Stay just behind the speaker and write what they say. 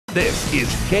This is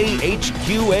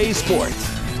KHQA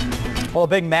Sports. Well, a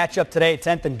big matchup today at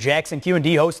 10th and Jackson.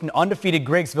 Q&D hosting undefeated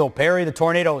Griggsville Perry. The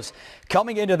Tornadoes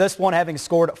coming into this one having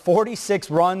scored 46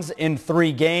 runs in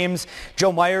 3 games.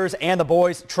 Joe Myers and the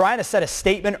boys trying to set a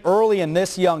statement early in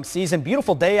this young season.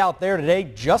 Beautiful day out there today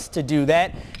just to do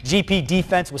that. GP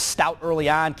defense was stout early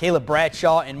on. Caleb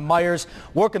Bradshaw and Myers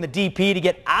working the DP to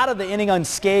get out of the inning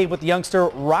unscathed with the youngster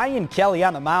Ryan Kelly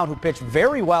on the mound, who pitched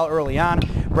very well early on.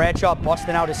 Bradshaw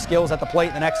busting out his skills at the plate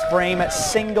in the next frame.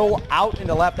 Single out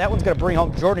into left. That one's going to bring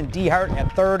home Jordan Dehart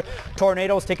at third.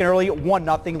 Tornadoes taking early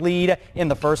 1-0 lead in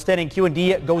the first inning.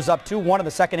 Q&D goes up 2-1 in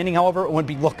the second inning, however, would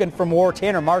be looking for more.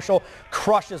 Tanner Marshall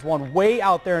crushes one way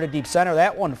out there in the deep center.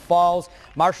 That one falls.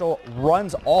 Marshall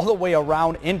runs all the way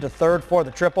around into third for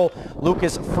the triple.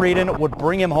 Lucas Frieden would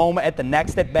bring him home at the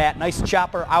next at bat. Nice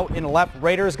chopper out in the left.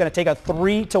 Raiders going to take a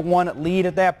 3-1 lead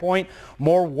at that point.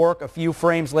 More work a few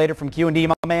frames later from Q&D.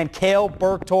 My man Cale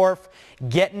Bergdorf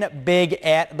getting big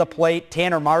at the plate.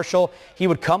 Tanner Marshall, he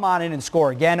would come on in and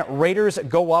score again. Raiders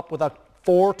go up with a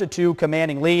 4-2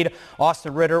 commanding lead.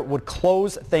 Austin Ritter would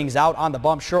close things out on the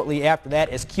bump shortly after that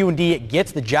as Q&D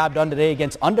gets the job done today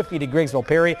against undefeated Griggsville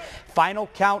Perry. Final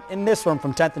count in this one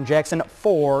from 10th and Jackson,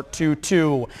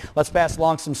 4-2. Let's pass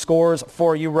along some scores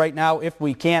for you right now if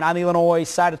we can. On the Illinois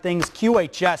side of things,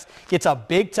 QHS gets a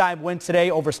big-time win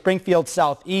today over Springfield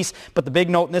Southeast. But the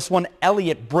big note in this one,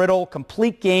 Elliott Brittle,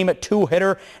 complete game,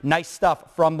 2-hitter. Nice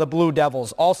stuff from the Blue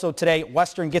Devils. Also today,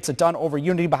 Western gets it done over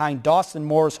Unity behind Dawson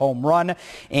Moore's home run.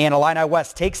 And Illini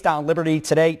West takes down Liberty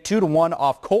today 2-1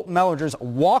 off Colton Mellinger's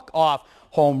walk-off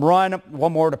home run.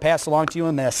 One more to pass along to you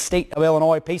in the state of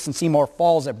Illinois. Payson Seymour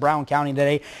falls at Brown County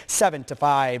today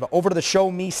 7-5. Over to the Show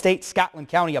Me State, Scotland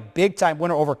County, a big-time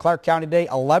winner over Clark County today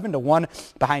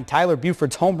 11-1 behind Tyler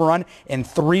Buford's home run and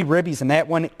 3 ribbies in that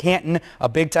one. Canton, a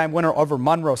big-time winner over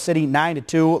Monroe City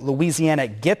 9-2. Louisiana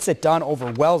gets it done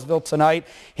over Wellsville tonight.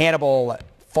 Hannibal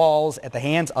falls at the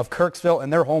hands of Kirksville in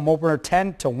their home opener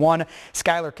 10-1.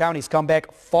 Schuyler County's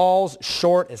comeback falls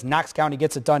short as Knox County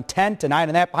gets it done 10-9,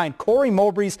 and that behind Corey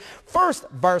Mowbray's first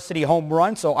varsity home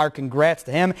run, so our congrats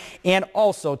to him. And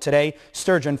also today,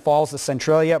 Sturgeon falls to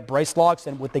Centralia. Bryce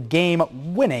Logston with the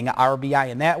game-winning RBI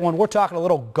in that one. We're talking a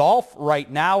little golf right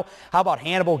now. How about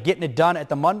Hannibal getting it done at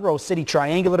the Monroe City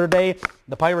Triangular today?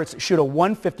 The Pirates shoot a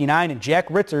 159, and Jack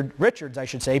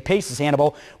Richards, paces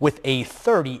Hannibal with a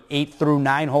 38 through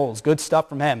 9 holes. Good stuff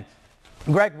from him.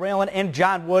 Greg Raylan and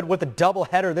John Wood with a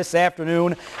doubleheader this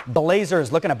afternoon.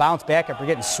 Blazers looking to bounce back after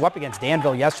getting swept against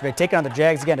Danville yesterday. Taking on the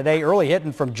Jags again today. Early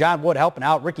hitting from John Wood helping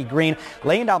out. Ricky Green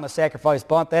laying down the sacrifice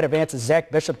bunt. That advances Zach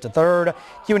Bishop to third.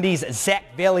 Q&D's Zach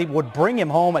Bailey would bring him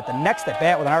home at the next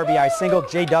at-bat with an RBI single.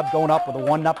 J-Dub going up with a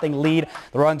 1-0 lead.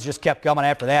 The runs just kept coming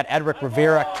after that. Edric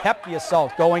Rivera kept the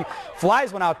assault going.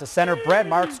 Flies one out to center. Brad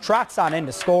Marks trots on in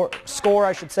to score,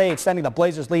 extending the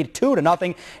Blazers lead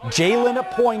 2-0.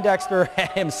 Jalen Poindexter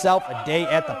himself a day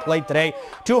at the plate today.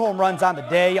 2 home runs on the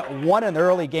day, 1 in the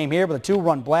early game here with a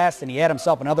 2-run blast, and he had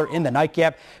himself another in the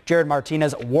nightcap. Jared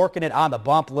Martinez working it on the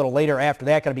bump a little later after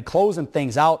that. Going to be closing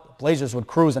things out. Blazers would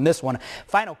cruise in this one.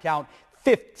 Final count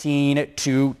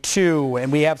 15-2.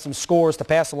 And we have some scores to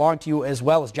pass along to you as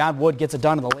well as John Wood gets it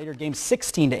done in the later game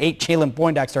 16-8. Jalen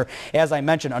Poindexter, as I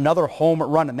mentioned, another home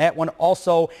run in that one.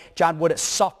 Also, John Wood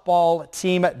softball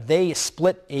team, they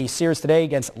split a series today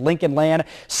against Lincoln Land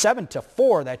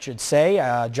 7-4, that should say.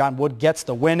 John Wood gets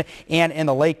the win, and in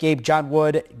the late game, John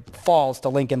Wood falls to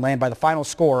Lincoln Land by the final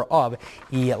score of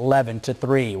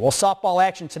 11-3. Well, softball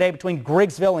action today between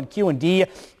Griggsville and Q&D.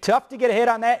 Tough to get a hit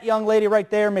on that young lady right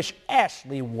there, Miss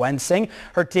Ashley Wensing.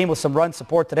 Her team with some run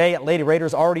support today. Lady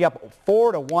Raiders already up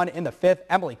 4-1 in the 5th.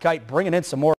 Emily Kite bringing in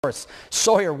some more.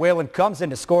 Sawyer Whalen comes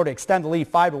in to score to extend the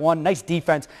lead 5-1. Nice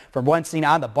defense from Wensing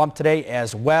on the bump today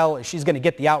as well. She's going to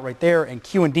get the out right there, and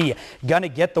Q&D going to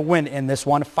get the win in this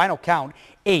one. Final count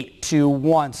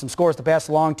 8-1. Some scores to pass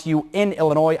along to you in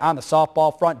Illinois on the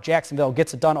softball front. Jacksonville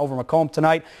gets it done over Macomb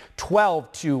tonight,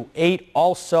 12-8.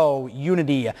 Also,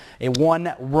 Unity, a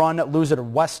 1-run loser to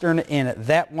Western in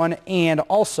that one. And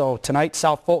also tonight,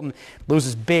 South Fulton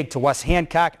loses big to West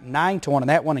Hancock, 9-1 in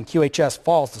that one. And QHS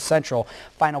falls to Central.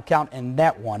 Final count in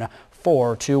that one,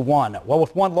 4-1. Well,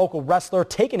 with one local wrestler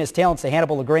taking his talents to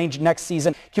Hannibal LaGrange next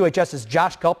season, QHS's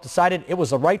Josh Culp decided it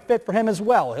was the right fit for him as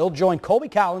well. He'll join Colby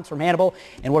Collins from Hannibal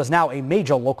in what is now a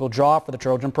major local draw for the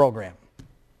Trojan program.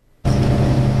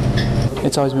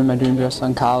 It's always been my dream to wrestle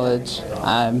in college.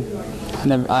 I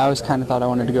always kind of thought I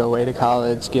wanted to go away to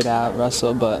college, get out,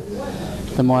 wrestle, but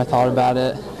the more I thought about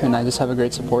it, and I just have a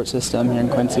great support system here in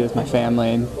Quincy with my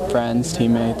family, friends,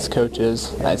 teammates,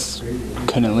 coaches. I just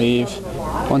couldn't leave.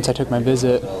 Once I took my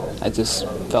visit, I just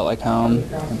felt like home.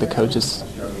 The coaches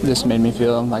just made me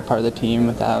feel like part of the team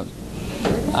without,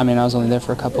 I mean, I was only there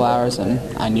for a couple hours and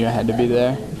I knew I had to be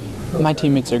there. My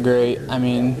teammates are great. I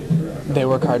mean, they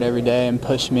work hard every day and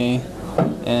push me,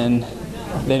 and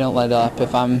they don't let up.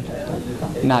 If I'm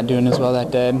not doing as well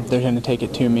that day, they're going to take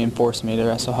it to me and force me to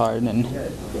wrestle hard. And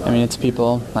I mean, it's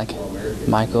people like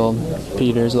Michael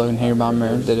Peters, Logan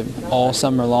Hagerbomber that have all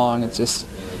summer long. It's just,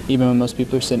 even when most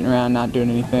people are sitting around not doing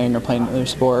anything or playing another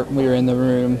sport, we were in the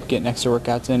room getting extra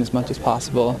workouts in as much as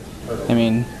possible. I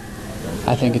mean,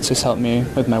 I think it's just helped me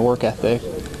with my work ethic.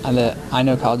 I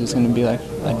know college is going to be like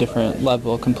a different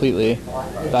level completely,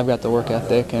 but I've got the work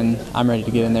ethic and I'm ready to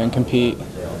get in there and compete.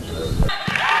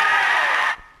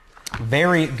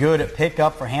 Very good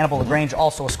pickup for Hannibal LaGrange.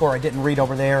 Also a score I didn't read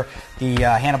over there. The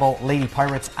Hannibal Lady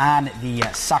Pirates on the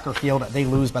soccer field. They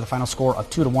lose by the final score of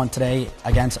 2-1 today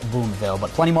against Boonville. But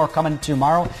plenty more coming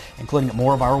tomorrow, including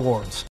more of our awards.